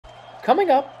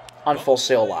Coming up on Full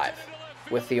Sail Live,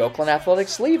 with the Oakland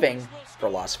Athletics leaving for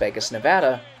Las Vegas,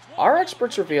 Nevada, our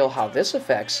experts reveal how this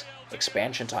affects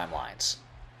expansion timelines.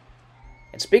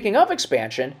 And speaking of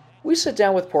expansion, we sit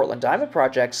down with Portland Diamond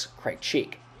Project's Craig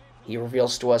Cheek. He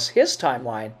reveals to us his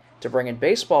timeline to bring in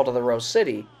baseball to the Rose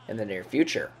City in the near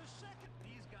future.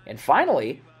 And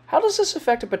finally, how does this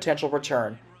affect a potential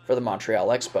return for the Montreal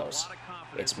Expos?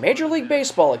 It's Major League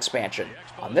Baseball expansion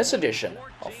on this edition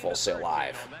of Full Sail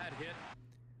Live.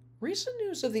 Recent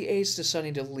news of the A's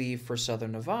deciding to leave for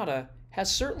Southern Nevada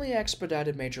has certainly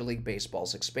expedited Major League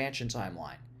Baseball's expansion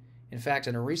timeline. In fact,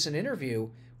 in a recent interview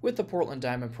with the Portland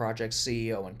Diamond Project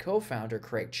CEO and co-founder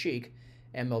Craig Cheek,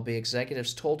 MLB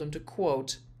executives told him to,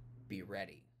 quote, "Be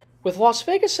ready." With Las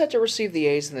Vegas set to receive the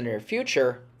A's in the near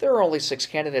future, there are only 6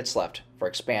 candidates left for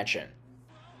expansion: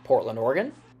 Portland,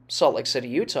 Oregon; Salt Lake City,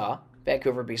 Utah;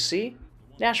 Vancouver, BC;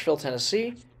 Nashville,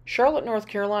 Tennessee; Charlotte, North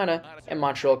Carolina; and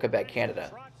Montreal, Quebec,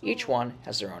 Canada. Each one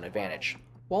has their own advantage.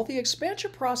 While the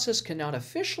expansion process cannot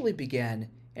officially begin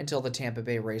until the Tampa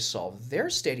Bay Rays solve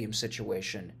their stadium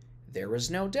situation, there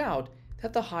is no doubt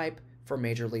that the hype for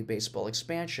Major League Baseball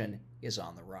expansion is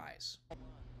on the rise.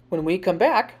 When we come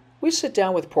back, we sit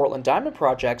down with Portland Diamond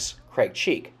Project's Craig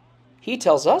Cheek. He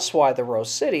tells us why the Rose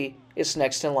City is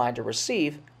next in line to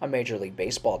receive a Major League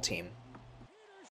Baseball team.